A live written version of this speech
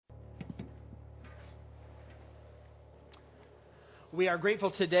We are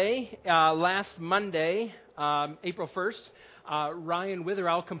grateful today. Last Monday, April 1st, Ryan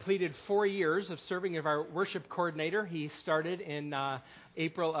Witherell completed 4 years of serving as our worship coordinator. He started in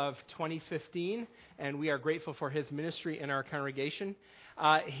April of 2015, and we are grateful for his ministry in our congregation.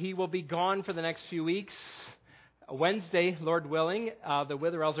 He will be gone for the next few weeks. Wednesday, Lord willing, the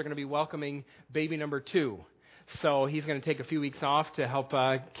Witherells are going to be welcoming baby number 2. So he's going to take a few weeks off to help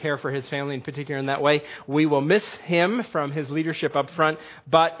care for his family in particular in that way. We will miss him from his leadership up front,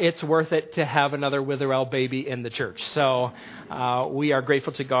 but it's worth it to have another Witherell baby in the church. So we are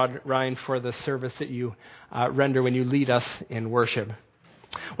grateful to God, Ryan, for the service that you render when you lead us in worship.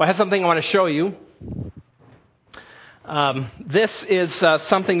 Well, I have something I want to show you. This is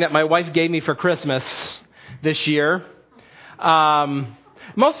something that my wife gave me for Christmas this year.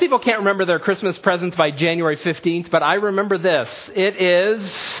 Most people can't remember their Christmas presents by January 15th, but I remember this. It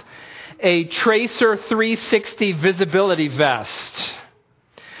is a Tracer 360 visibility vest.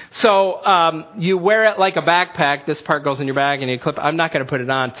 So you wear it like a backpack. This part goes in your bag and you clip. I'm not going to put it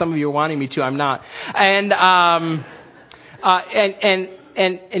on. Some of you are wanting me to. I'm not. And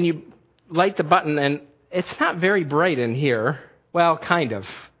you light the button, and it's not very bright in here. Well, kind of.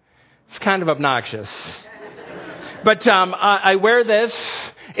 It's kind of obnoxious. But I wear this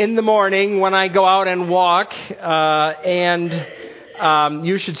in the morning when I go out and walk, and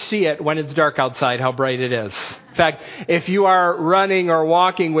you should see it when it's dark outside, how bright it is. In fact, if you are running or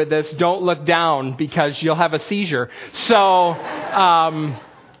walking with this, don't look down because you'll have a seizure. So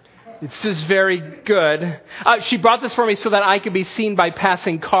this is very good. She brought this for me so that I could be seen by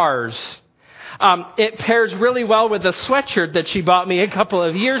passing cars. It pairs really well with the sweatshirt that she bought me a couple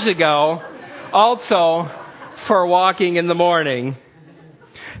of years ago, also for walking in the morning.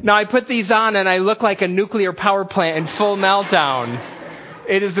 Now, I put these on and I look like a nuclear power plant in full meltdown.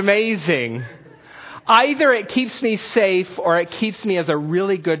 It is amazing. Either it keeps me safe or it keeps me as a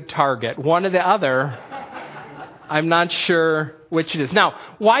really good target. One or the other. I'm not sure which it is. Now,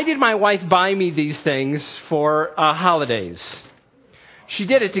 why did my wife buy me these things for holidays? She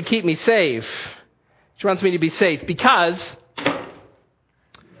did it to keep me safe. She wants me to be safe because...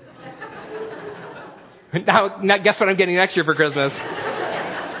 Now, guess what I'm getting next year for Christmas?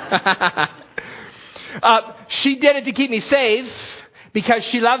 She did it to keep me safe because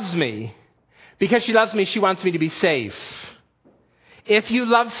she loves me. Because she loves me, she wants me to be safe. If you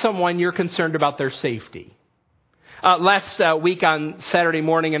love someone, you're concerned about their safety. Last week on Saturday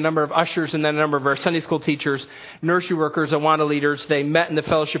morning, a number of ushers and then a number of our Sunday school teachers, nursery workers, Awana leaders, they met in the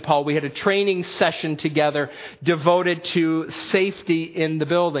fellowship hall. We had a training session together devoted to safety in the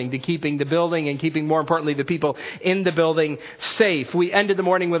building, to keeping the building and keeping, more importantly, the people in the building safe. We ended the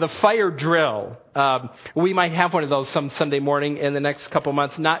morning with a fire drill. We might have one of those some Sunday morning in the next couple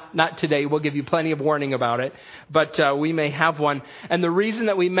months. Not today. We'll give you plenty of warning about it. But we may have one. And the reason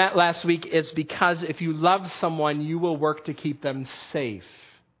that we met last week is because if you love someone, you will work to keep them safe.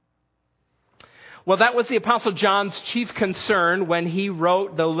 Well, that was the Apostle John's chief concern when he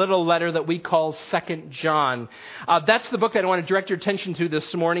wrote the little letter that we call 2 John. That's the book that I want to direct your attention to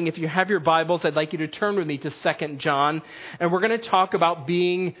this morning. If you have your Bibles, I'd like you to turn with me to 2 John. And we're going to talk about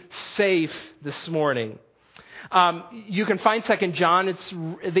being safe this morning. You can find 2 John. It's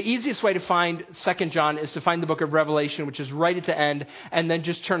the easiest way to find 2 John is to find the book of Revelation, which is right at the end, and then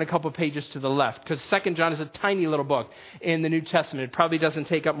just turn a couple pages to the left, because 2 John is a tiny little book in the New Testament. It probably doesn't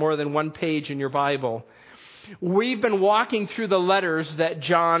take up more than one page in your Bible. We've been walking through the letters that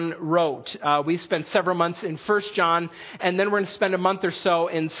John wrote. We spent several months in 1 John, and then we're going to spend a month or so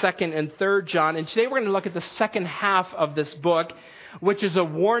in 2 and 3 John. And today we're going to look at the second half of this book, which is a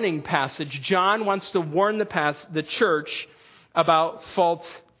warning passage. John wants to warn the church about false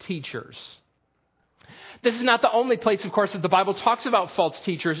teachers. This is not the only place, of course, that the Bible talks about false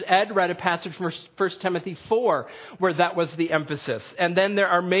teachers. Ed read a passage from 1 Timothy 4 where that was the emphasis. And then there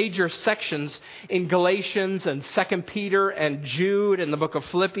are major sections in Galatians and 2 Peter and Jude and the book of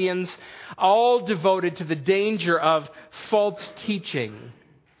Philippians, all devoted to the danger of false teaching.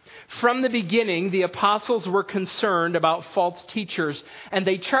 From the beginning, the apostles were concerned about false teachers, and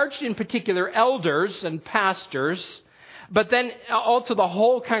they charged in particular elders and pastors, but then also the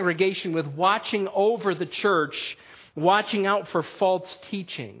whole congregation with watching over the church, watching out for false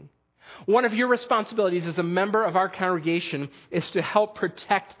teaching. One of your responsibilities as a member of our congregation is to help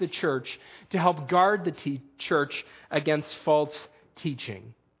protect the church, to help guard the church against false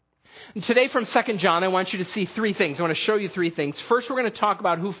teaching. And today from 2 John, I want you to see 3 things. I want to show you 3 things. First, we're going to talk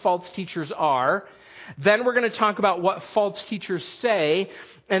about who false teachers are. Then we're going to talk about what false teachers say.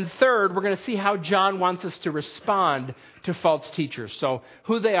 And third, we're going to see how John wants us to respond to false teachers. So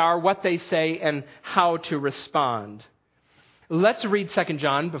who they are, what they say, and how to respond. Let's read 2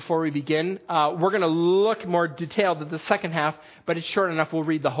 John before we begin. We're going to look more detailed at the second half, but it's short enough we'll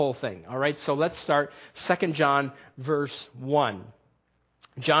read the whole thing. All right, so let's start 2 John verse 1.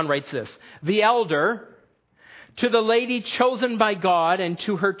 John writes this, "The elder, to the lady chosen by God and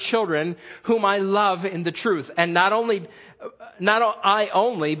to her children, whom I love in the truth, and not I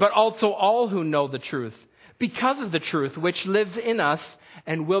only, but also all who know the truth, because of the truth which lives in us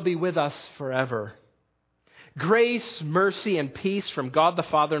and will be with us forever. Grace, mercy, and peace from God the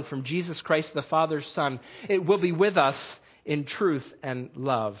Father and from Jesus Christ, the Father's Son. It will be with us in truth and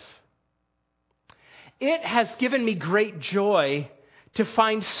love. It has given me great joy to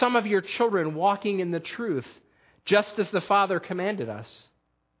find some of your children walking in the truth, just as the Father commanded us.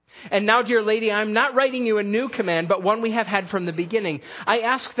 And now, dear lady, I'm not writing you a new command, but one we have had from the beginning. I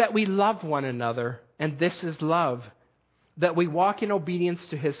ask that we love one another, and this is love, that we walk in obedience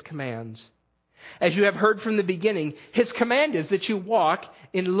to his commands. As you have heard from the beginning, his command is that you walk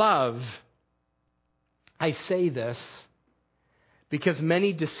in love. I say this because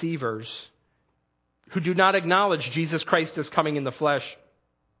many deceivers who do not acknowledge Jesus Christ as coming in the flesh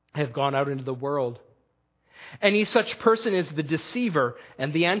have gone out into the world. Any such person is the deceiver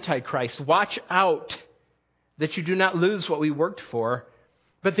and the Antichrist. Watch out that you do not lose what we worked for,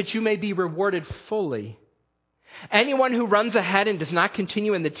 but that you may be rewarded fully. Anyone who runs ahead and does not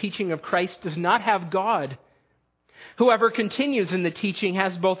continue in the teaching of Christ does not have God. Whoever continues in the teaching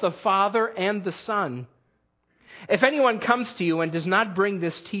has both the Father and the Son. If anyone comes to you and does not bring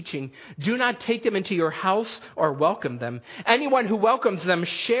this teaching, do not take them into your house or welcome them. Anyone who welcomes them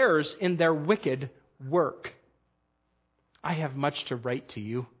shares in their wicked work. I have much to write to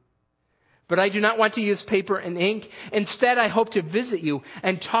you, but I do not want to use paper and ink. Instead, I hope to visit you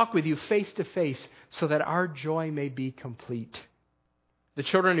and talk with you face to face so that our joy may be complete. The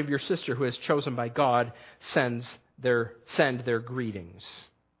children of your sister who is chosen by God send their greetings."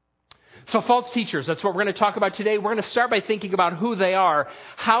 So false teachers, that's what we're going to talk about today. We're going to start by thinking about who they are.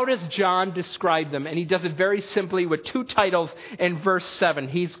 How does John describe them? And he does it very simply with two titles in verse 7.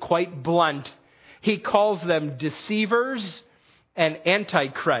 He's quite blunt. He calls them deceivers and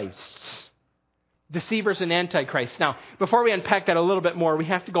antichrists. Deceivers and antichrists. Now, before we unpack that a little bit more, we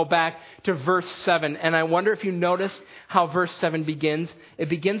have to go back to verse 7. And I wonder if you noticed how verse 7 begins. It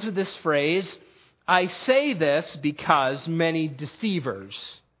begins with this phrase, "I say this because many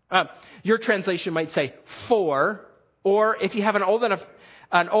deceivers." Your translation might say "for," or if you have an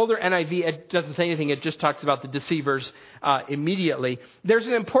older NIV, it doesn't say anything. It just talks about the deceivers immediately. There's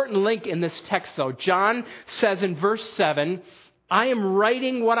an important link in this text, though. John says in verse 7, I am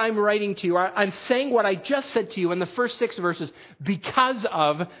writing what I'm writing to you. I'm saying what I just said to you in the first 6 verses because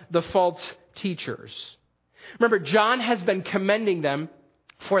of the false teachers. Remember, John has been commending them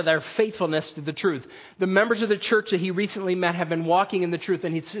for their faithfulness to the truth. The members of the church that he recently met have been walking in the truth,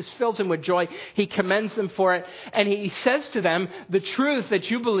 and he just fills him with joy. He commends them for it, and he says to them, the truth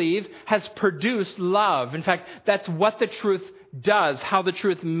that you believe has produced love. In fact, that's what the truth does, how the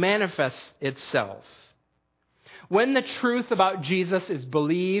truth manifests itself. When the truth about Jesus is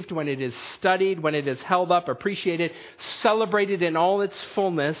believed, when it is studied, when it is held up, appreciated, celebrated in all its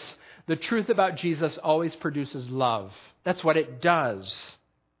fullness, the truth about Jesus always produces love. That's what it does.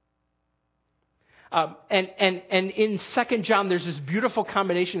 And in 2 John, there's this beautiful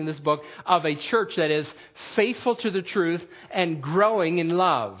combination in this book of a church that is faithful to the truth and growing in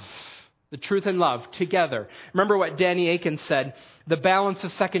love. The truth and love together. Remember what Danny Aiken said, the balance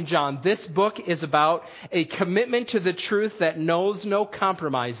of 2 John. This book is about a commitment to the truth that knows no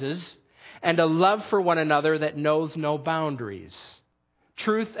compromises and a love for one another that knows no boundaries.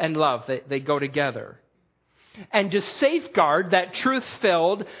 Truth and love, they go together. And to safeguard that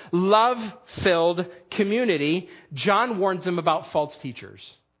truth-filled, love-filled community, John warns them about false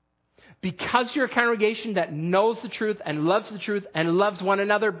teachers. Because you're a congregation that knows the truth and loves one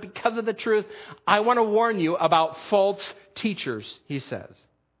another because of the truth, I want to warn you about false teachers, he says.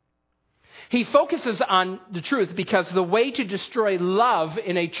 He focuses on the truth because the way to destroy love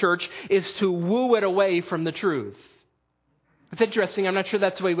in a church is to woo it away from the truth. It's interesting. I'm not sure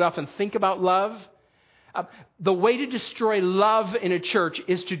that's the way we often think about love. The way to destroy love in a church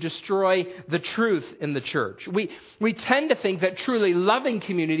is to destroy the truth in the church. We tend to think that truly loving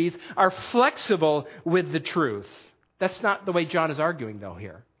communities are flexible with the truth. That's not the way John is arguing, though,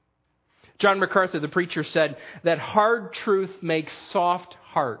 here. John MacArthur, the preacher, said that hard truth makes soft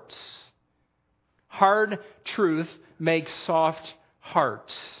hearts. Hard truth makes soft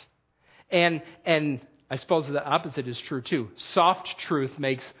hearts. And I suppose the opposite is true, too. Soft truth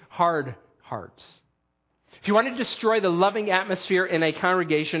makes hard hearts. If you want to destroy the loving atmosphere in a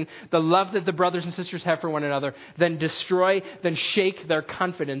congregation, the love that the brothers and sisters have for one another, then shake their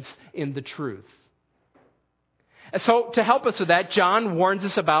confidence in the truth. And so to help us with that, John warns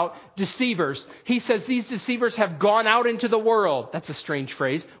us about deceivers. He says these deceivers have gone out into the world. That's a strange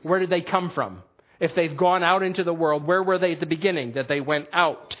phrase. Where did they come from? If they've gone out into the world, where were they at the beginning that they went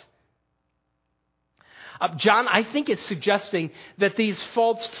out? John, I think, is suggesting that these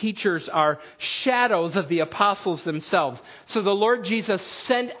false teachers are shadows of the apostles themselves. So the Lord Jesus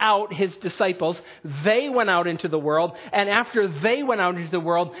sent out his disciples. They went out into the world. And after they went out into the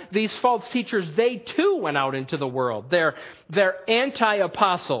world, these false teachers, they too went out into the world. They're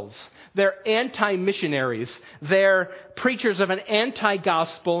anti-apostles. They're anti-missionaries. They're preachers of an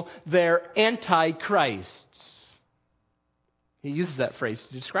anti-gospel. They're anti-Christs. He uses that phrase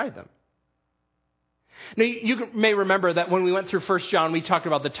to describe them. Now, you may remember that when we went through 1 John, we talked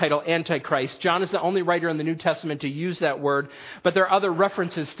about the title Antichrist. John is the only writer in the New Testament to use that word, but there are other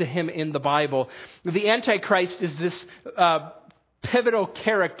references to him in the Bible. The Antichrist is this pivotal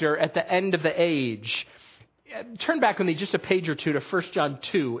character at the end of the age. Turn back with me just a page or two to 1 John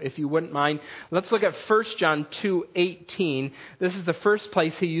 2, if you wouldn't mind. Let's look at 1 John 2:18. This is the first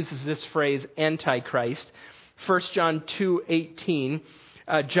place he uses this phrase, Antichrist. 1 John 2:18,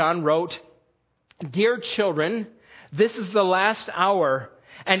 John wrote, "Dear children, this is the last hour.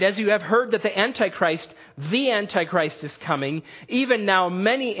 And as you have heard that the Antichrist is coming, even now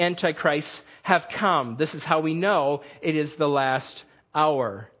many Antichrists have come." This is how we know it is the last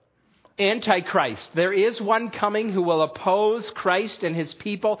hour. Antichrist. There is one coming who will oppose Christ and his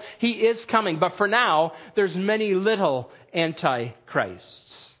people. He is coming. But for now, there's many little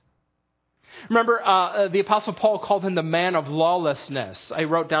Antichrists. Remember, the Apostle Paul called him the man of lawlessness. I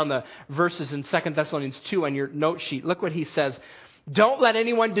wrote down the verses in 2 Thessalonians 2 on your note sheet. Look what he says. "Don't let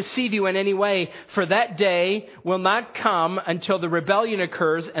anyone deceive you in any way, for that day will not come until the rebellion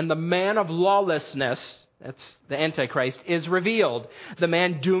occurs and the man of lawlessness," that's the Antichrist, "is revealed, the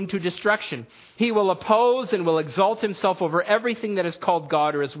man doomed to destruction. He will oppose and will exalt himself over everything that is called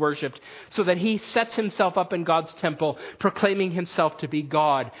God or is worshipped, so that he sets himself up in God's temple, proclaiming himself to be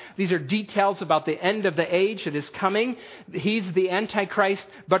God." These are details about the end of the age that is coming. He's the Antichrist,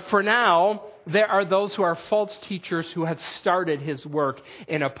 but for now, there are those who are false teachers who have started his work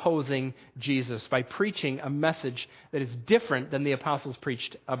in opposing Jesus by preaching a message that is different than the apostles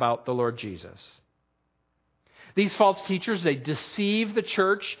preached about the Lord Jesus. These false teachers, they deceive the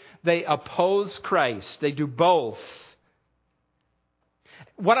church. They oppose Christ. They do both.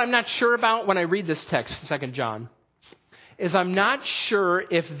 What I'm not sure about when I read this text, 2 John, is I'm not sure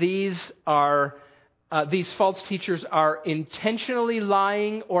if these false teachers are intentionally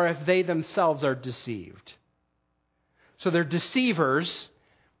lying or if they themselves are deceived. So they're deceivers.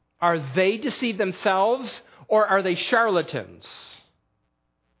 Are they deceived themselves or are they charlatans?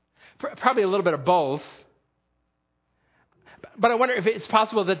 Probably a little bit of both. But I wonder if it's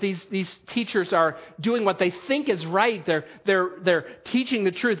possible that these teachers are doing what they think is right. They're teaching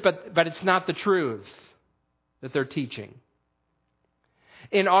the truth, but it's not the truth that they're teaching.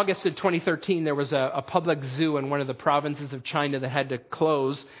 In August of 2013, there was a public zoo in one of the provinces of China that had to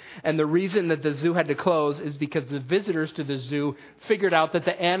close. And the reason that the zoo had to close is because the visitors to the zoo figured out that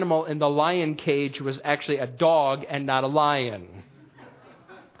the animal in the lion cage was actually a dog and not a lion.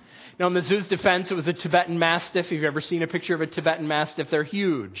 Now, in the zoo's defense, it was a Tibetan Mastiff. If you've ever seen a picture of a Tibetan Mastiff, they're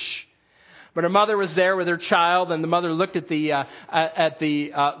huge. But her mother was there with her child, and the mother looked at the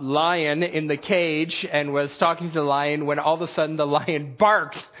lion in the cage and was talking to the lion when all of a sudden the lion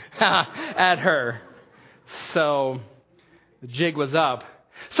barked at her. So the jig was up.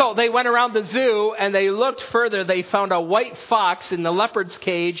 So they went around the zoo and they looked further. They found a white fox in the leopard's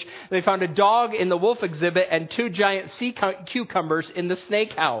cage. They found a dog in the wolf exhibit and 2 giant sea cucumbers in the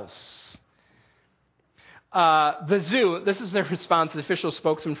snake house. The zoo, this is their response. The official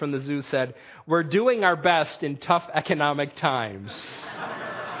spokesman from the zoo said, "We're doing our best in tough economic times."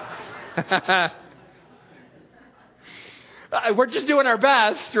 We're just doing our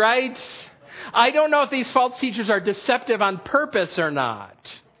best, right? I don't know if these false teachers are deceptive on purpose or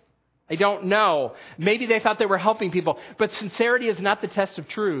not. I don't know. Maybe they thought they were helping people. But sincerity is not the test of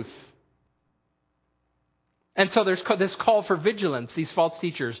truth. And so there's this call for vigilance, these false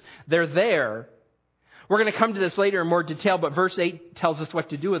teachers. They're there. We're going to come to this later in more detail, but verse 8 tells us what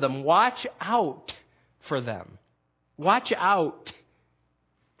to do with them. Watch out for them. Watch out.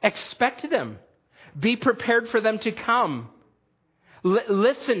 Expect them. Be prepared for them to come.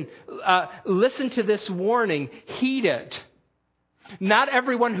 Listen to this warning. Heed it. Not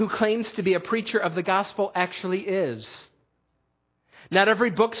everyone who claims to be a preacher of the gospel actually is. Not every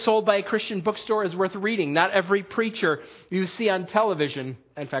book sold by a Christian bookstore is worth reading. Not every preacher you see on television,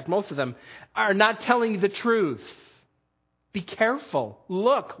 in fact, most of them, are not telling you the truth. Be careful.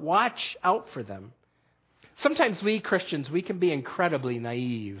 Look, watch out for them. Sometimes we Christians, we can be incredibly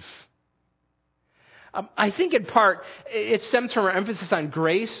naive. I think in part, it stems from our emphasis on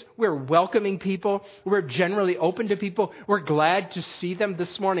grace. We're welcoming people. We're generally open to people. We're glad to see them.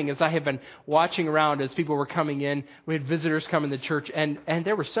 This morning, as I have been watching around as people were coming in, we had visitors come in the church, and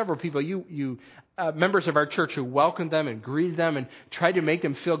there were several people, members of our church, who welcomed them and greeted them and tried to make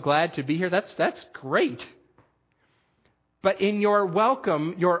them feel glad to be here. That's great. But in your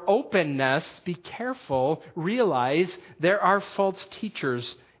welcome, your openness, be careful. Realize there are false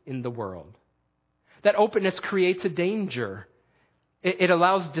teachers in the world. That openness creates a danger. It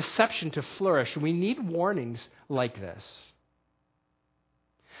allows deception to flourish. We need warnings like this.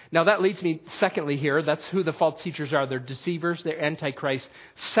 Now that leads me, secondly here, that's who the false teachers are. They're deceivers, they're antichrists.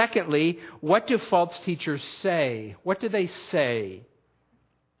 Secondly, what do false teachers say? What do they say?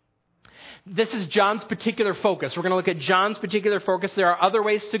 This is John's particular focus. We're going to look at John's particular focus. There are other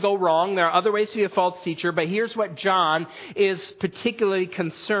ways to go wrong. There are other ways to be a false teacher. But here's what John is particularly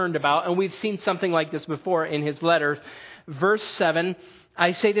concerned about. And we've seen something like this before in his letter. Verse 7,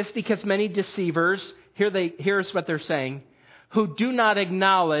 I say this because many deceivers, here's what they're saying, who do not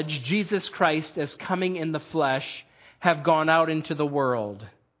acknowledge Jesus Christ as coming in the flesh, have gone out into the world.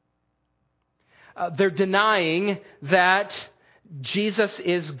 They're denying that Jesus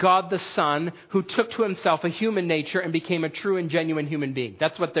is God the Son who took to himself a human nature and became a true and genuine human being.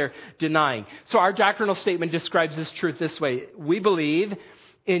 That's what they're denying. So our doctrinal statement describes this truth this way. We believe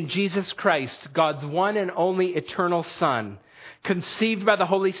in Jesus Christ, God's one and only eternal Son, conceived by the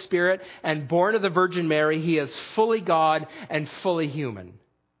Holy Spirit and born of the Virgin Mary. He is fully God and fully human.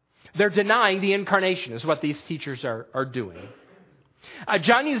 They're denying the incarnation is what these teachers are doing.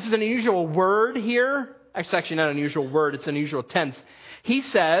 John uses an unusual word here. It's actually not an unusual word, it's an unusual tense. He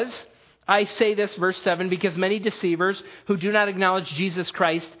says, I say this, verse 7, because many deceivers who do not acknowledge Jesus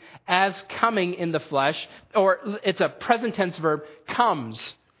Christ as coming in the flesh, or it's a present tense verb, comes.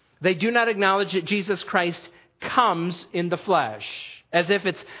 They do not acknowledge that Jesus Christ comes in the flesh, as if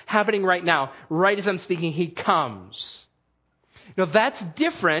it's happening right now. Right as I'm speaking, he comes. Now that's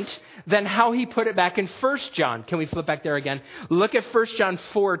different than how he put it back in 1 John. Can we flip back there again? Look at 1 John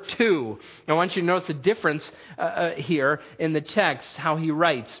 4:2. I want you to notice the difference here in the text, how he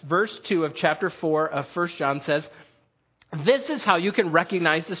writes. Verse 2 of chapter 4 of 1 John says, this is how you can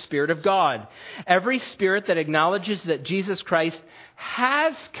recognize the Spirit of God. Every spirit that acknowledges that Jesus Christ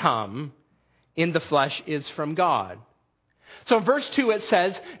has come in the flesh is from God. So in verse 2 it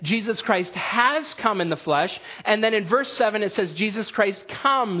says, Jesus Christ has come in the flesh. And then in verse 7 it says, Jesus Christ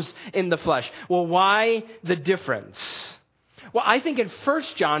comes in the flesh. Well, why the difference? Well, I think in 1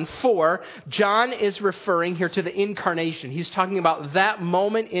 John 4, John is referring here to the incarnation. He's talking about that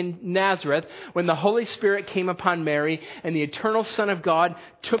moment in Nazareth when the Holy Spirit came upon Mary and the eternal Son of God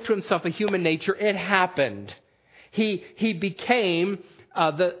took to himself a human nature. It happened. He became...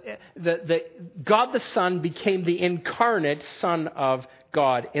 the God the Son became the incarnate Son of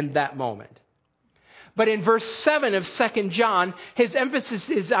God in that moment. But in verse 7 of 2 John, his emphasis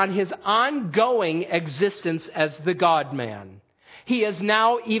is on his ongoing existence as the God-man. He is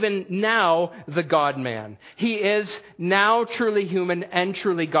even now, the God-man. He is now truly human and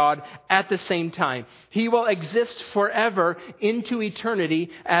truly God at the same time. He will exist forever into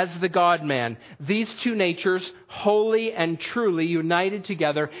eternity as the God-man. These two natures, wholly and truly united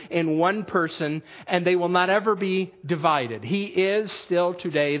together in one person, and they will not ever be divided. He is still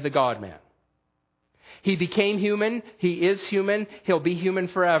today the God-man. He became human. He is human. He'll be human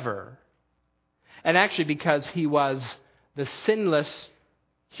forever. And actually, because he was the sinless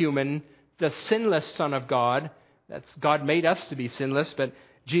human, the sinless Son of God. That's God made us to be sinless, but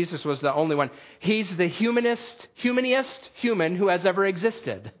Jesus was the only one. He's the humaniest human who has ever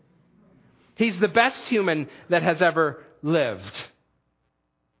existed. He's the best human that has ever lived.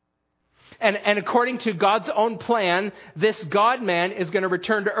 And according to God's own plan, this God-man is going to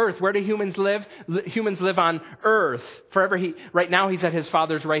return to earth. Where do humans live? Humans live on earth. Forever. Right now he's at his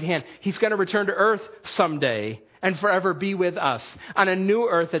Father's right hand. He's going to return to earth someday and forever be with us on a new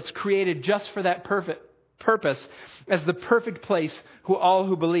earth that's created just for that purpose as the perfect place all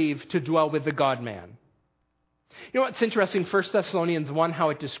who believe to dwell with the God-man. You know what's interesting? 1 Thessalonians 1, how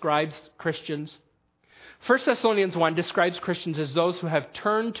it describes Christians. 1 Thessalonians 1 describes Christians as those who have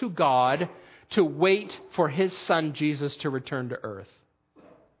turned to God to wait for his Son Jesus to return to earth.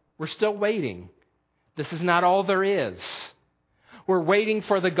 We're still waiting. This is not all there is. We're waiting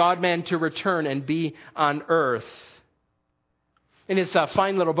for the God-man to return and be on earth. In his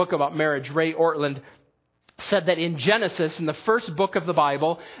fine little book about marriage, Ray Ortland said that in Genesis, in the first book of the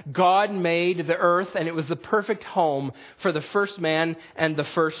Bible, God made the earth, and it was the perfect home for the first man and the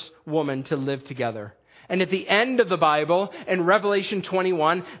first woman to live together. And at the end of the Bible, in Revelation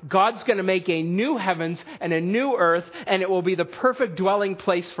 21, God's going to make a new heavens and a new earth, and it will be the perfect dwelling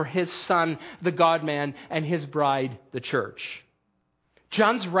place for His Son, the God-man, and His bride, the church.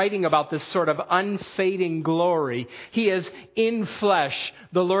 John's writing about this sort of unfading glory. He is in flesh,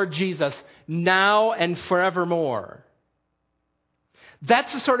 the Lord Jesus, now and forevermore.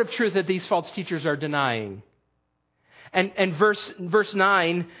 That's the sort of truth that these false teachers are denying. And verse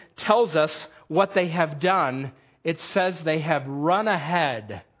 9 tells us what they have done. It says they have run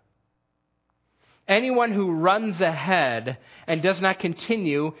ahead. Anyone who runs ahead and does not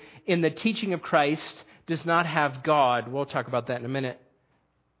continue in the teaching of Christ does not have God. We'll talk about that in a minute.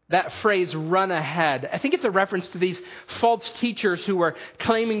 That phrase, run ahead, I think it's a reference to these false teachers who are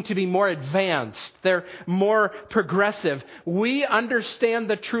claiming to be more advanced. They're more progressive. We understand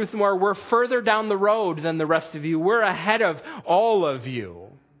the truth more. We're further down the road than the rest of you. We're ahead of all of you.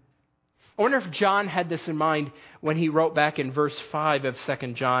 I wonder if John had this in mind when he wrote back in verse 5 of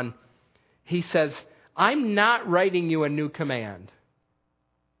 2 John. He says, I'm not writing you a new command.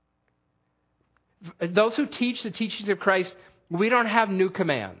 Those who teach the teachings of Christ, we don't have new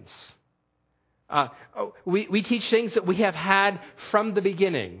commands. We teach things that we have had from the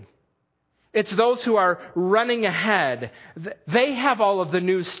beginning. It's those who are running ahead. They have all of the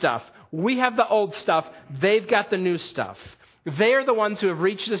new stuff. We have the old stuff. They've got the new stuff. They're the ones who have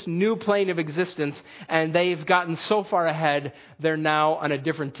reached this new plane of existence, and they've gotten so far ahead, they're now on a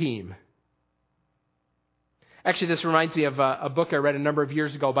different team. Actually, this reminds me of a book I read a number of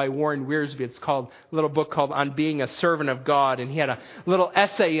years ago by Warren Wiersbe. It's a little book called On Being a Servant of God. And he had a little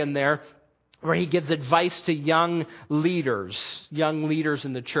essay in there where he gives advice to young leaders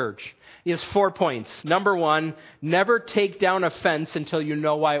in the church. He has 4 points. Number 1, never take down a fence until you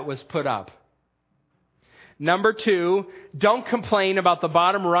know why it was put up. Number 2, don't complain about the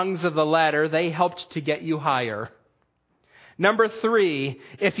bottom rungs of the ladder. They helped to get you higher. Number 3,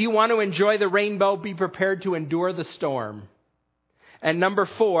 if you want to enjoy the rainbow, be prepared to endure the storm. And number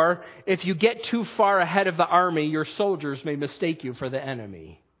 4, if you get too far ahead of the army, your soldiers may mistake you for the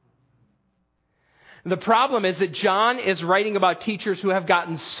enemy. The problem is that John is writing about teachers who have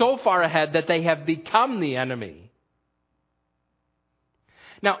gotten so far ahead that they have become the enemy.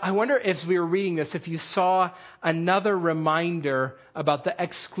 Now, I wonder if we were reading this, if you saw another reminder about the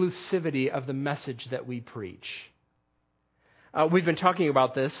exclusivity of the message that we preach. We've been talking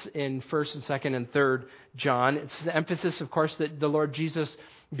about this in 1st and 2nd and 3rd John. It's the emphasis, of course, that the Lord Jesus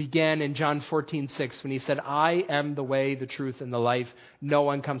began in John 14:6 when he said, I am the way, the truth, and the life. No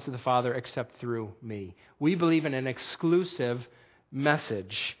one comes to the Father except through me. We believe in an exclusive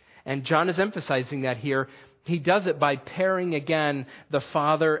message. And John is emphasizing that here. He does it by pairing again the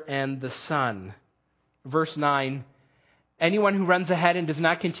Father and the Son. Verse 9, anyone who runs ahead and does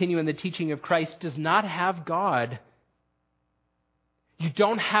not continue in the teaching of Christ does not have God. You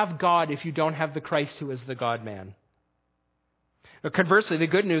don't have God if you don't have the Christ who is the God-man. But conversely, the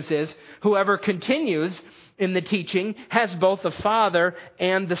good news is whoever continues in the teaching has both the Father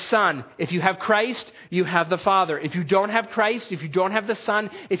and the Son. If you have Christ, you have the Father. If you don't have Christ, if you don't have the Son,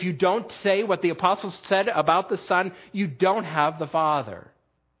 if you don't say what the apostles said about the Son, you don't have the Father.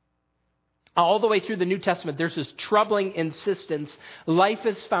 All the way through the New Testament, there's this troubling insistence. Life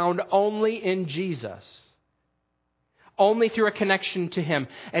is found only in Jesus. Only through a connection to Him.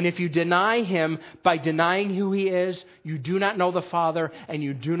 And if you deny Him by denying who He is, you do not know the Father and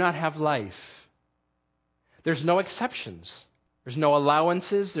you do not have life. There's no exceptions. There's no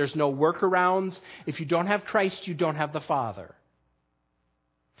allowances. There's no workarounds. If you don't have Christ, you don't have the Father.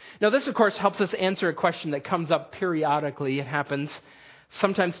 Now this, of course, helps us answer a question that comes up periodically. It happens.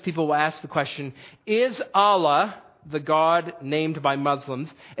 Sometimes people will ask the question, is Allah, the God named by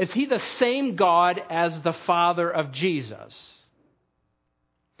Muslims, is He the same God as the Father of Jesus?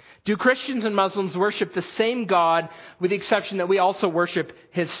 Do Christians and Muslims worship the same God with the exception that we also worship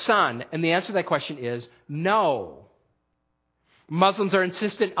His Son? And the answer to that question is no. Muslims are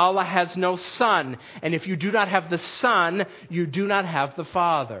insistent Allah has no Son. And if you do not have the Son, you do not have the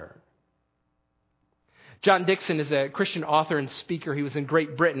Father. John Dixon is a Christian author and speaker. He was in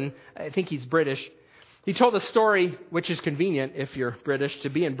Great Britain. I think he's British. He told a story, which is convenient if you're British to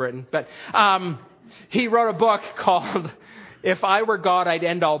be in Britain, but he wrote a book called If I Were God, I'd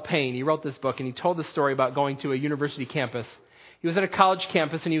End All Pain. He wrote this book, and he told the story about going to a university campus. He was at a college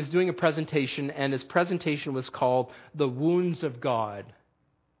campus, and he was doing a presentation, and his presentation was called The Wounds of God.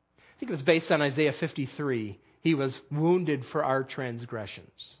 I think it was based on Isaiah 53. He was wounded for our transgressions.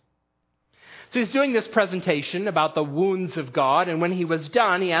 So he's doing this presentation about the wounds of God, and when he was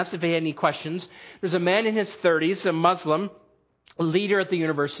done, he asked if he had any questions. There's a man in his 30s, a Muslim, a leader at the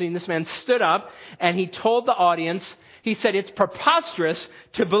university, and this man stood up and he told the audience, he said, it's preposterous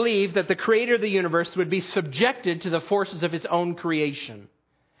to believe that the creator of the universe would be subjected to the forces of his own creation.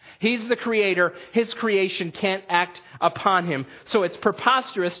 He's the creator. His creation can't act upon him. So it's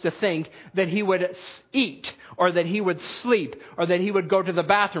preposterous to think that he would eat, or that he would sleep, or that he would go to the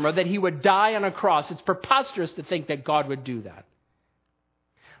bathroom, or that he would die on a cross. It's preposterous to think that God would do that.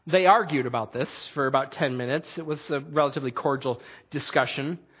 They argued about this for about 10 minutes. It was a relatively cordial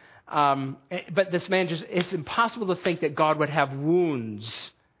discussion. But this man it's impossible to think that God would have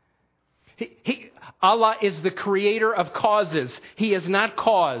wounds. Allah is the creator of causes. He is not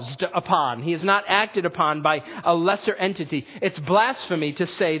caused upon. He is not acted upon by a lesser entity. It's blasphemy to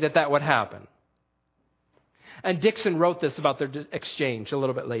say that that would happen. And Dixon wrote this about their exchange a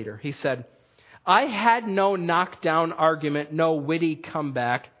little bit later. He said, I had no knockdown argument, no witty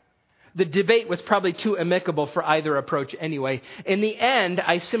comeback. The debate was probably too amicable for either approach anyway. In the end,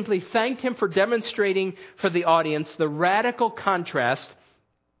 I simply thanked him for demonstrating for the audience the radical contrast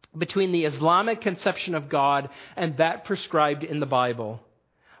between the Islamic conception of God and that prescribed in the Bible.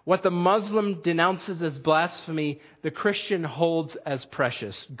 What the Muslim denounces as blasphemy, the Christian holds as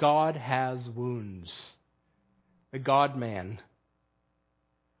precious. God has wounds. The God-man.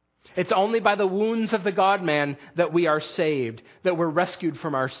 It's only by the wounds of the God-man that we are saved, that we're rescued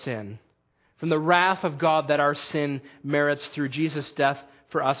from our sin, from the wrath of God that our sin merits through Jesus' death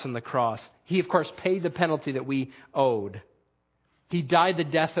for us on the cross. He, of course, paid the penalty that we owed. He died the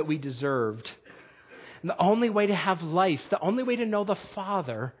death that we deserved. And the only way to have life, the only way to know the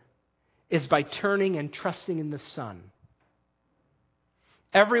Father, is by turning and trusting in the Son.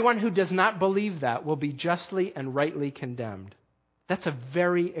 Everyone who does not believe that will be justly and rightly condemned. That's a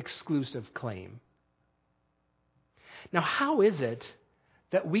very exclusive claim. Now, how is it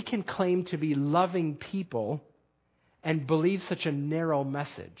that we can claim to be loving people and believe such a narrow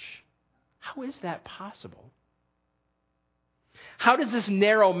message? How is that possible? How does this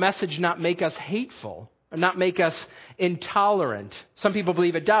narrow message not make us hateful or not make us intolerant? Some people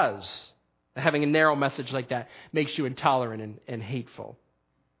believe it does. Having a narrow message like that makes you intolerant and hateful.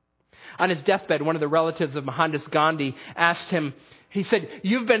 On his deathbed, one of the relatives of Mohandas Gandhi asked him, he said,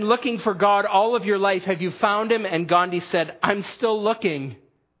 you've been looking for God all of your life. Have you found him? And Gandhi said, I'm still looking.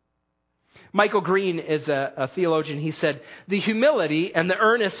 Michael Green is a theologian. He said, the humility and the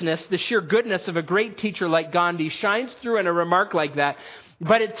earnestness, the sheer goodness of a great teacher like Gandhi shines through in a remark like that.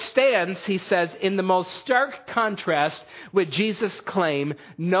 But it stands, he says, in the most stark contrast with Jesus' claim,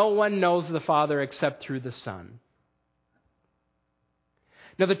 no one knows the Father except through the Son.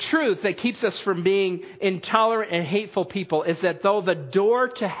 Now, the truth that keeps us from being intolerant and hateful people is that though the door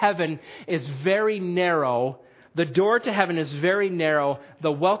to heaven is very narrow, the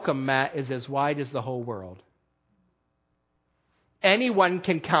welcome mat is as wide as the whole world. Anyone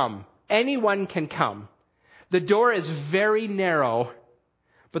can come. Anyone can come. The door is very narrow,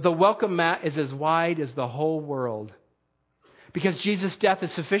 but the welcome mat is as wide as the whole world. Because Jesus' death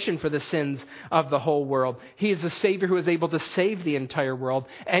is sufficient for the sins of the whole world. He is the Savior who is able to save the entire world.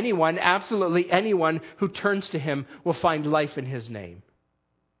 Anyone, absolutely anyone who turns to him will find life in his name.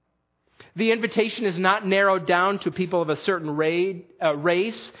 The invitation is not narrowed down to people of a certain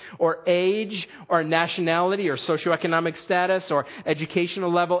race or age or nationality or socioeconomic status or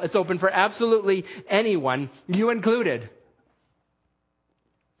educational level. It's open for absolutely anyone, you included.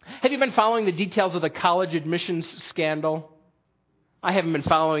 Have you been following the details of the college admissions scandal? I haven't been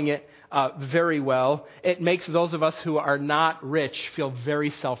following it very well. It makes those of us who are not rich feel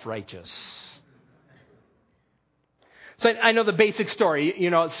very self-righteous. So I know the basic story. You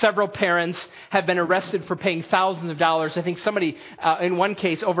know, several parents have been arrested for paying thousands of dollars. I think somebody, in one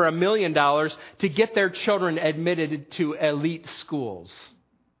case, over $1 million to get their children admitted to elite schools.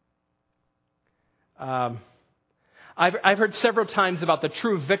 I've heard several times about the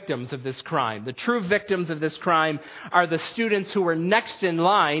true victims of this crime. The true victims of this crime are the students who were next in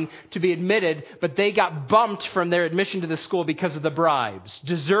line to be admitted, but they got bumped from their admission to the school because of the bribes.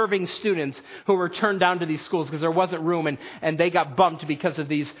 Deserving students who were turned down to these schools because there wasn't room, and they got bumped because of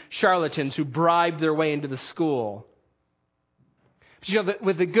these charlatans who bribed their way into the school. But you know,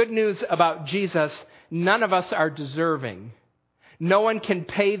 with the good news about Jesus, none of us are deserving. No one can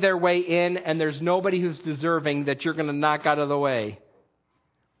pay their way in, and there's nobody who's deserving that you're going to knock out of the way.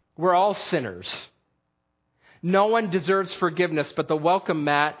 We're all sinners. No one deserves forgiveness, but the welcome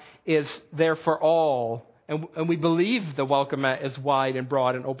mat is there for all, And we believe the welcome mat is wide and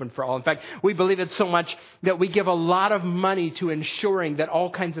broad and open for all. In fact, we believe it so much that we give a lot of money to ensuring that all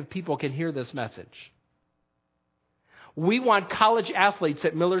kinds of people can hear this message. We want college athletes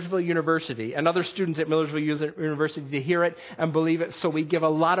at Millersville University and other students at Millersville University to hear it and believe it, so we give a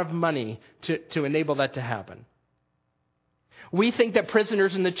lot of money to enable that to happen. We think that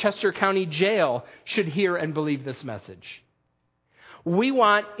prisoners in the Chester County Jail should hear and believe this message. We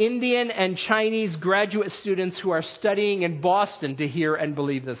want Indian and Chinese graduate students who are studying in Boston to hear and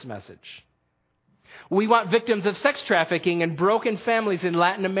believe this message. We want victims of sex trafficking and broken families in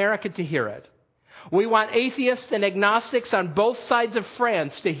Latin America to hear it. We want atheists and agnostics on both sides of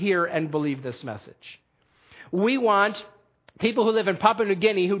France to hear and believe this message. We want people who live in Papua New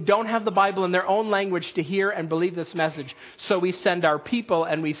Guinea who don't have the Bible in their own language to hear and believe this message. So we send our people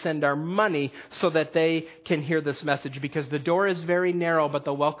and we send our money so that they can hear this message, because the door is very narrow, but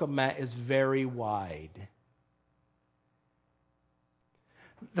the welcome mat is very wide.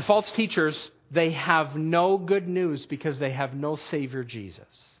 The false teachers, they have no good news because they have no Savior Jesus.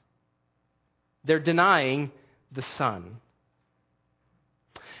 They're denying the Son.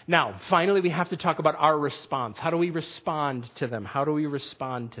 Now, finally, we have to talk about our response. How do we respond to them? How do we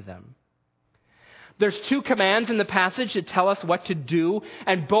respond to them? There's two commands in the passage that tell us what to do,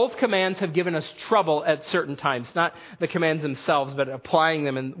 and both commands have given us trouble at certain times. Not the commands themselves, but applying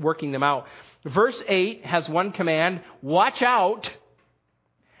them and working them out. Verse 8 has one command, watch out.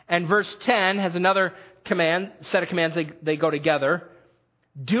 And verse 10 has another command, set of commands, they go together.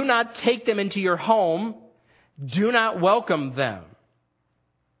 Do not take them into your home. Do not welcome them.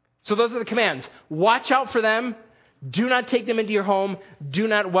 So those are the commands. Watch out for them. Do not take them into your home. Do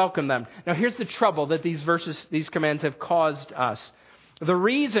not welcome them. Now here's the trouble that these commands have caused us. The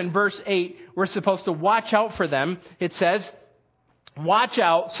reason, verse 8, we're supposed to watch out for them, it says, watch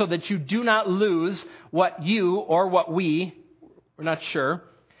out so that you do not lose what you or what we're not sure,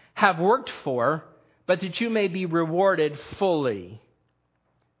 have worked for, but that you may be rewarded fully.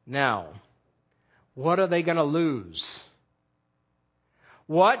 Now, what are they going to lose?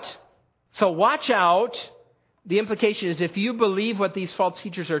 What? So watch out. The implication is if you believe what these false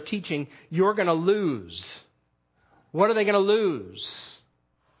teachers are teaching, you're going to lose. What are they going to lose?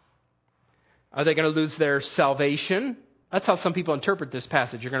 Are they going to lose their salvation? That's how some people interpret this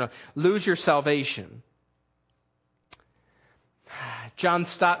passage. You're going to lose your salvation. John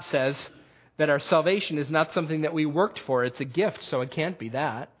Stott says that our salvation is not something that we worked for. It's a gift, so it can't be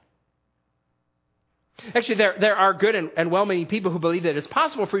that. Actually, there are good and well-meaning people who believe that it's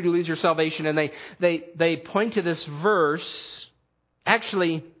possible for you to lose your salvation, and they point to this verse.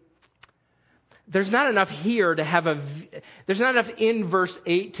 Actually, there's not enough here to there's not enough in verse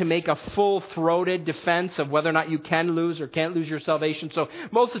 8 to make a full-throated defense of whether or not you can lose or can't lose your salvation. So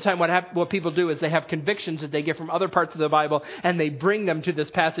most of the time what people do is they have convictions that they get from other parts of the Bible, and they bring them to this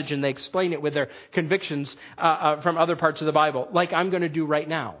passage and they explain it with their convictions from other parts of the Bible, like I'm going to do right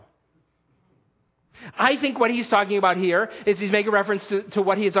now. I think what he's talking about here is he's making reference to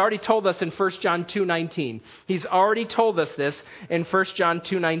what he has already told us in 1 John 2:19. He's already told us this in 1 John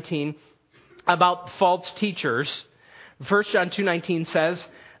 2:19 about false teachers. 1 John 2:19 says,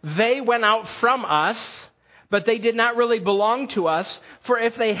 they went out from us, but they did not really belong to us. For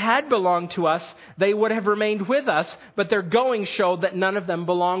if they had belonged to us, they would have remained with us, but their going showed that none of them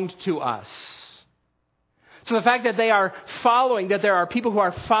belonged to us. So the fact that there are people who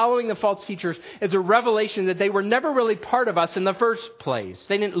are following the false teachers is a revelation that they were never really part of us in the first place.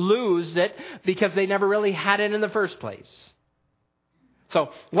 They didn't lose it because they never really had it in the first place. So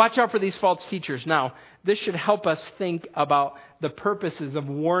watch out for these false teachers. Now, this should help us think about the purposes of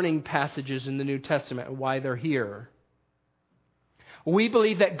warning passages in the New Testament and why they're here. We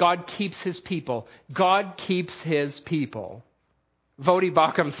believe that God keeps His people. God keeps His people. Vodi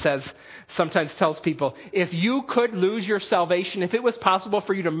Bakum sometimes tells people, if you could lose your salvation, if it was possible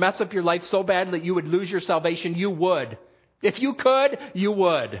for you to mess up your life so bad that you would lose your salvation, you would. If you could, you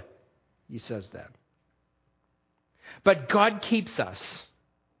would. He says that. But God keeps us.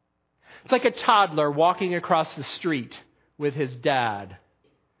 It's like a toddler walking across the street with his dad.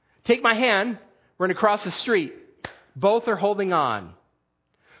 Take my hand, we're going to cross the street. Both are holding on.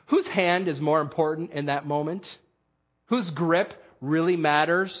 Whose hand is more important in that moment? Whose grip really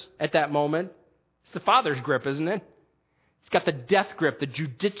matters at that moment? It's the father's grip, isn't it? He's got the death grip, the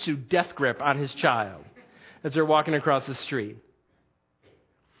jujitsu death grip on his child as they're walking across the street.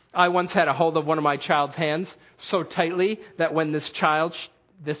 I once had a hold of one of my child's hands so tightly that when this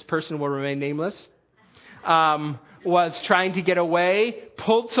person will remain nameless, was trying to get away,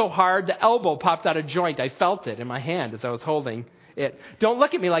 pulled so hard, the elbow popped out of joint. I felt it in my hand as I was holding. it. Don't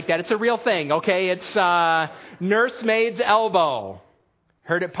look at me like that. It's a real thing, okay? It's nursemaid's elbow.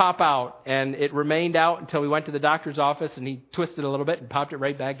 Heard it pop out, and it remained out until we went to the doctor's office, and he twisted a little bit and popped it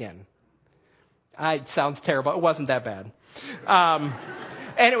right back in. It sounds terrible. It wasn't that bad.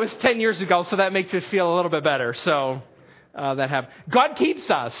 And it was 10 years ago, so that makes it feel a little bit better. So that happened. God keeps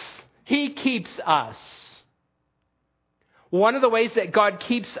us. He keeps us. One of the ways that God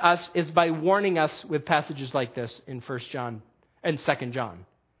keeps us is by warning us with passages like this in 1 John and 2 John.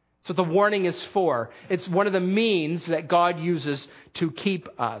 So the warning is for. It's one of the means that God uses to keep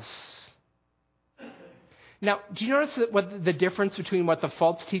us. Now, do you notice what the difference between what the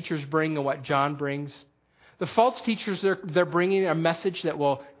false teachers bring and what John brings? The false teachers, they're bringing a message that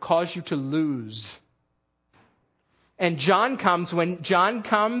will cause you to lose. And when John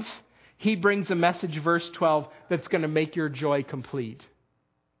comes, he brings a message, verse 12, that's going to make your joy complete.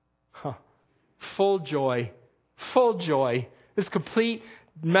 Full joy. Full joy. This complete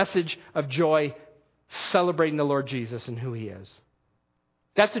message of joy, celebrating the Lord Jesus and who He is.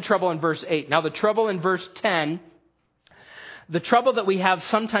 That's the trouble in verse 8. Now the trouble in verse 10, the trouble that we have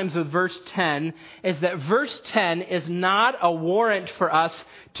sometimes with verse 10 is that verse 10 is not a warrant for us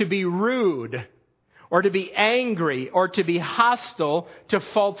to be rude or to be angry or to be hostile to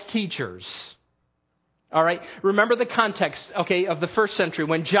false teachers. All right, remember the context, okay, of the first century.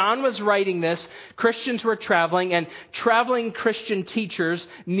 When John was writing this, Christians were traveling, and traveling Christian teachers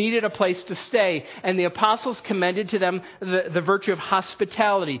needed a place to stay. And the apostles commended to them the virtue of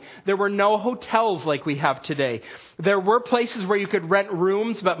hospitality. There were no hotels like we have today. There were places where you could rent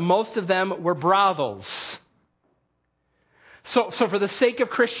rooms, but most of them were brothels. So for the sake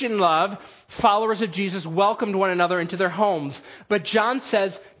of Christian love, followers of Jesus welcomed one another into their homes. But John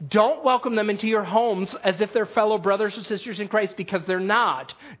says, don't welcome them into your homes as if they're fellow brothers or sisters in Christ, because they're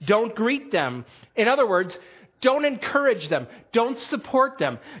not. Don't greet them. In other words, don't encourage them. Don't support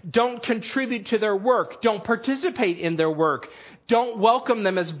them. Don't contribute to their work. Don't participate in their work. Don't welcome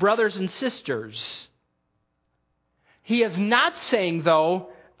them as brothers and sisters. He is not saying, though,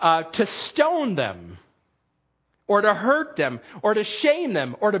 to stone them, or to hurt them, or to shame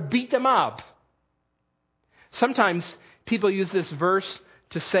them, or to beat them up. Sometimes people use this verse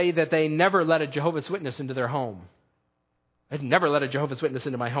to say that they never let a Jehovah's Witness into their home. I'd never let a Jehovah's Witness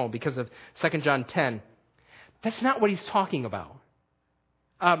into my home because of 2 John 10. That's not what he's talking about.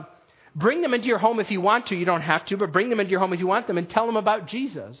 Bring them into your home if you want to. You don't have to, but bring them into your home if you want them and tell them about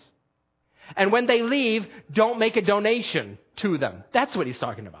Jesus. And when they leave, don't make a donation to them. That's what he's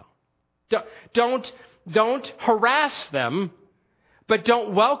talking about. Don't harass them, but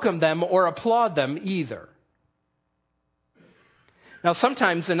don't welcome them or applaud them either. Now,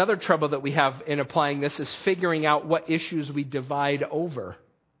 sometimes another trouble that we have in applying this is figuring out what issues we divide over.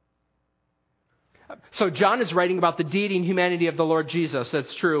 So John is writing about the deity and humanity of the Lord Jesus.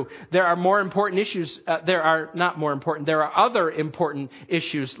 That's true. There are more important issues. There are other important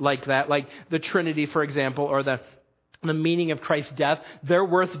issues like that, like the Trinity, for example, or the meaning of Christ's death. They're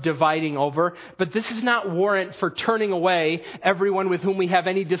worth dividing over. But this is not warrant for turning away everyone with whom we have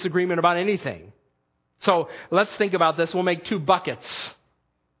any disagreement about anything. So let's think about this. We'll make two buckets.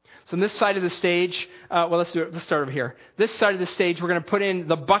 So on this side of the stage, let's start over here. This side of the stage, we're going to put in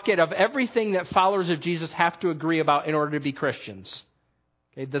the bucket of everything that followers of Jesus have to agree about in order to be Christians.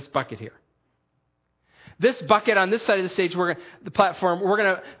 Okay, this bucket here. This bucket on this side of the stage, we're going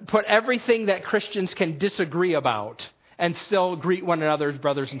to put everything that Christians can disagree about and still greet one another as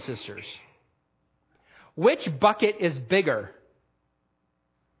brothers and sisters. Which bucket is bigger?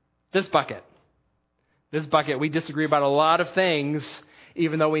 This bucket. This bucket. We disagree about a lot of things,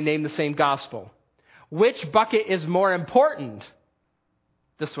 even though we name the same gospel. Which bucket is more important?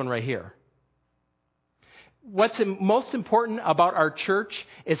 This one right here. What's most important about our church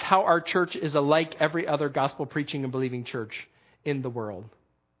is how our church is alike every other gospel preaching and believing church in the world.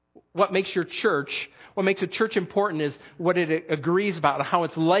 What makes a church important is what it agrees about, how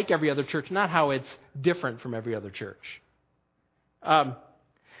it's like every other church, not how it's different from every other church.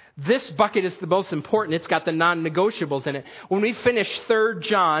 This bucket is the most important. It's got the non-negotiables in it. When we finish 3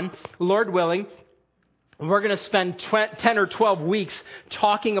 John, Lord willing, we're going to spend 10 or 12 weeks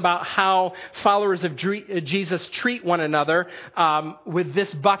talking about how followers of Jesus treat one another with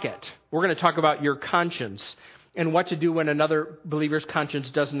this bucket. We're going to talk about your conscience and what to do when another believer's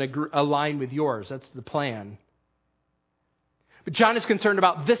conscience doesn't align with yours. That's the plan. But John is concerned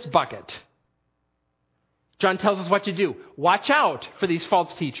about this bucket. John tells us what to do. Watch out for these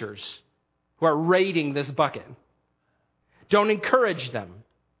false teachers who are raiding this bucket. Don't encourage them.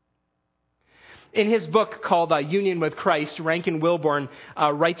 In his book called Union with Christ, Rankin Wilbourne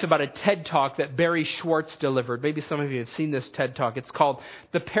writes about a TED Talk that Barry Schwartz delivered. Maybe some of you have seen this TED Talk. It's called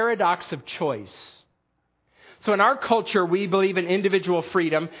The Paradox of Choice. So in our culture, we believe in individual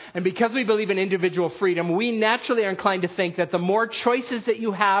freedom. And because we believe in individual freedom, we naturally are inclined to think that the more choices that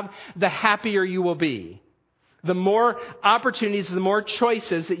you have, the happier you will be. The more opportunities, the more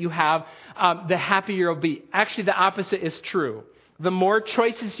choices that you have, the happier you'll be. Actually, the opposite is true. The more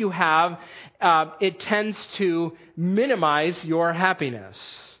choices you have, it tends to minimize your happiness.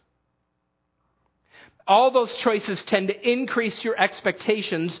 All those choices tend to increase your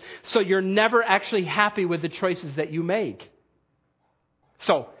expectations, so you're never actually happy with the choices that you make.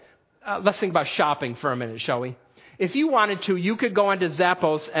 So, let's think about shopping for a minute, shall we? If you wanted to, you could go onto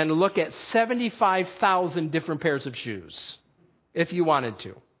Zappos and look at 75,000 different pairs of shoes, if you wanted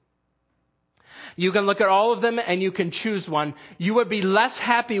to. You can look at all of them and you can choose one. You would be less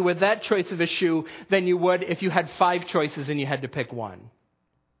happy with that choice of a shoe than you would if you had 5 choices and you had to pick one.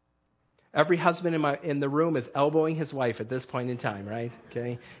 Every husband in the room is elbowing his wife at this point in time, right?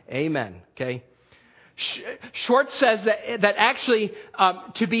 Okay. Amen. Okay. Schwartz says that actually,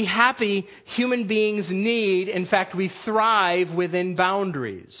 to be happy, human beings need, in fact, we thrive within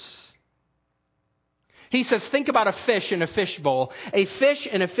boundaries. He says, think about a fish in a fishbowl. A fish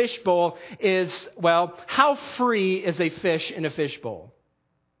in a fishbowl is, well, how free is a fish in a fishbowl?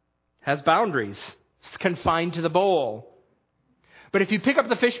 Has boundaries. It's confined to the bowl. But if you pick up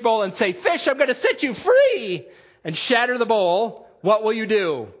the fishbowl and say, fish, I'm going to set you free, and shatter the bowl, what will you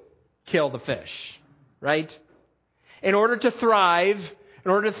do? Kill the fish, right? In order to thrive,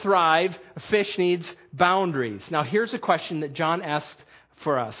 a fish needs boundaries. Now, here's a question that John asked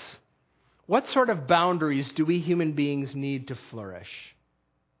for us. What sort of boundaries do we human beings need to flourish?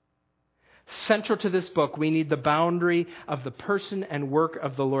 Central to this book, we need the boundary of the person and work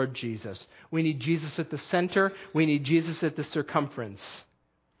of the Lord Jesus. We need Jesus at the center. We need Jesus at the circumference.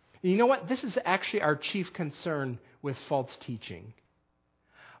 You know what? This is actually our chief concern with false teaching.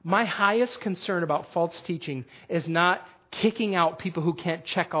 My highest concern about false teaching is not kicking out people who can't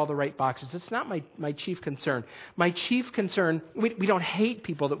check all the right boxes. It's not my chief concern. My chief concern, we don't hate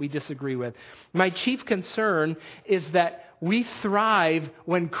people that we disagree with. My chief concern is that we thrive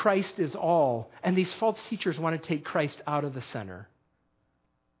when Christ is all, and these false teachers want to take Christ out of the center.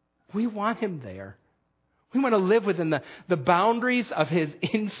 We want him there. We want to live within the boundaries of his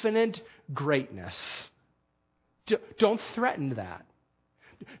infinite greatness. Don't threaten that.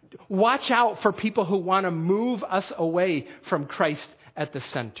 Watch out for people who want to move us away from Christ at the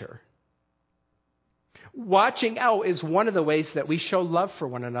center. Watching out is one of the ways that we show love for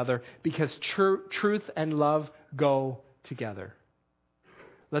one another, because truth and love go together.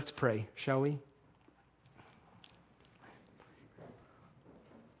 Let's pray, shall we?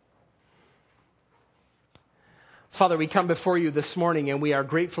 Father, we come before you this morning and we are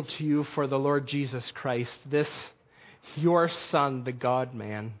grateful to you for the Lord Jesus Christ, this, your Son, the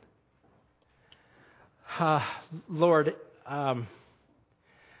God-man. Lord,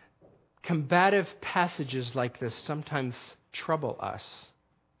 combative passages like this sometimes trouble us.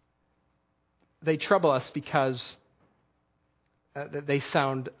 They trouble us because they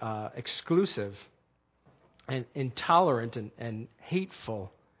sound exclusive and intolerant and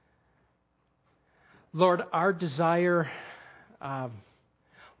hateful. Lord, our desire,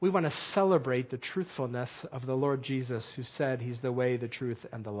 we want to celebrate the truthfulness of the Lord Jesus, who said he's the way, the truth,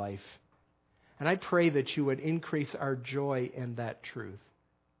 and the life. And I pray that you would increase our joy in that truth,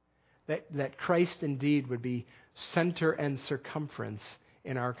 that Christ indeed would be center and circumference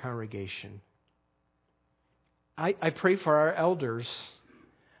in our congregation. I pray for our elders.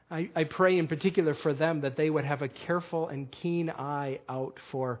 I pray in particular for them that they would have a careful and keen eye out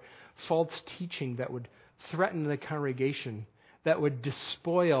for false teaching that would threaten the congregation, that would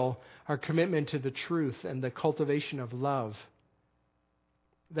despoil our commitment to the truth and the cultivation of love,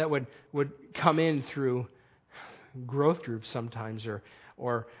 that would come in through growth groups sometimes,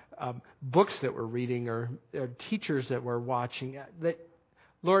 or books that we're reading, or teachers that we're watching. That,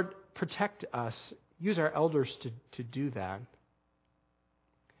 Lord, protect us. Use our elders to do that.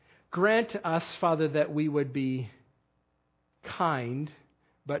 Grant us, Father, that we would be kind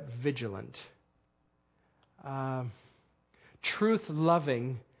but vigilant,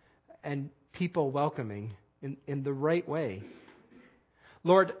 truth-loving and people-welcoming in the right way.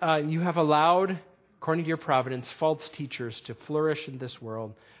 Lord, you have allowed, according to your providence, false teachers to flourish in this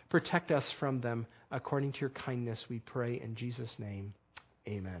world. Protect us from them according to your kindness, we pray in Jesus' name.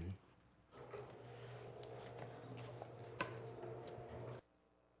 Amen.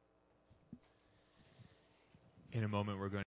 In a moment, we're going